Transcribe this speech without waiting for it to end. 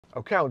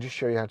Okay, I'll just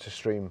show you how to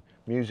stream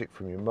music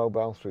from your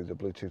mobile through the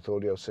Bluetooth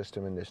audio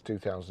system in this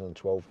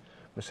 2012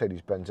 Mercedes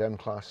Benz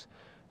M-Class.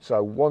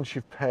 So once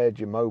you've paired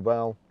your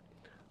mobile,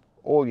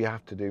 all you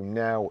have to do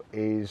now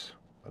is,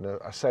 and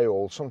I say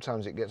all,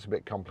 sometimes it gets a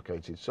bit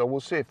complicated, so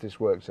we'll see if this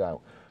works out.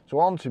 So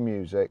on to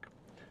music.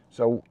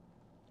 So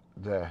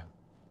there,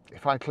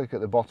 if I click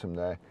at the bottom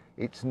there,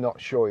 it's not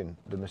showing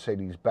the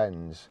Mercedes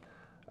Benz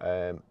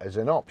as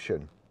an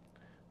option.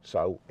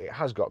 So it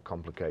has got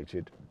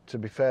complicated. To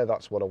be fair,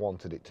 that's what I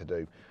wanted it to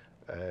do.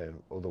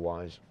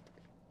 Otherwise,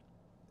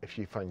 if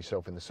you find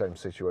yourself in the same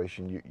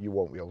situation, you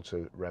won't be able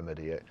to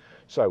remedy it.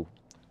 So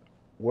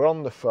we're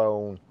on the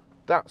phone.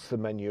 That's the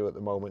menu at the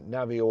moment.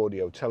 Navi,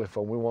 audio,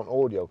 telephone. We want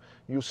audio.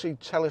 You'll see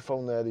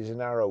telephone there. There's an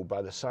arrow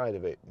by the side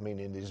of it,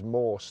 meaning there's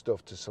more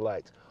stuff to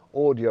select.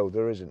 Audio,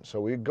 there isn't. So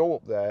we go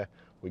up there.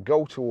 We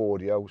go to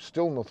audio.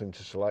 Still nothing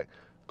to select.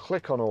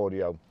 Click on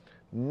audio.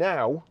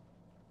 Now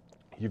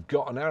you've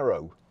got an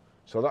arrow.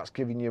 So that's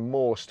giving you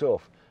more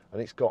stuff,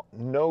 and it's got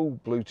no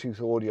Bluetooth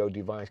audio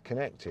device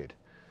connected,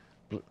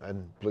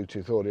 and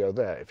Bluetooth audio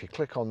there. If you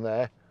click on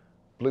there,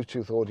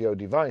 Bluetooth audio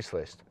device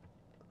list,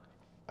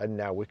 and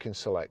now we can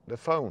select the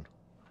phone.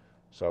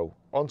 So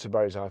onto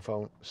Barry's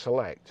iPhone,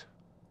 select.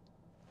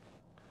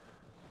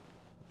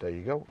 There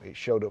you go, it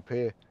showed up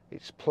here.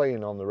 It's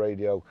playing on the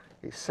radio.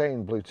 It's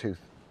saying Bluetooth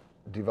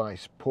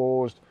device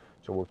paused.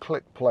 So we'll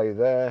click play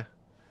there,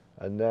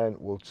 and then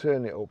we'll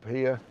turn it up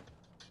here.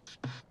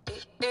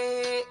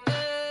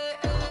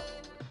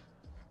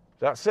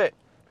 That's it.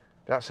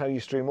 That's how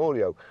you stream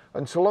audio.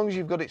 And so long as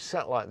you've got it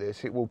set like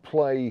this, it will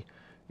play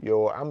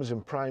your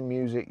Amazon Prime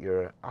Music,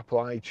 your Apple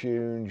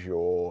iTunes,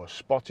 your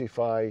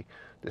Spotify,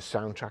 the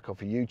soundtrack of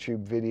a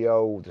YouTube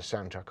video, the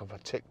soundtrack of a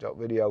TikTok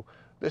video.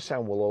 The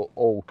sound will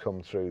all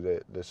come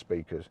through the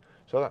speakers.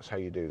 So that's how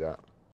you do that.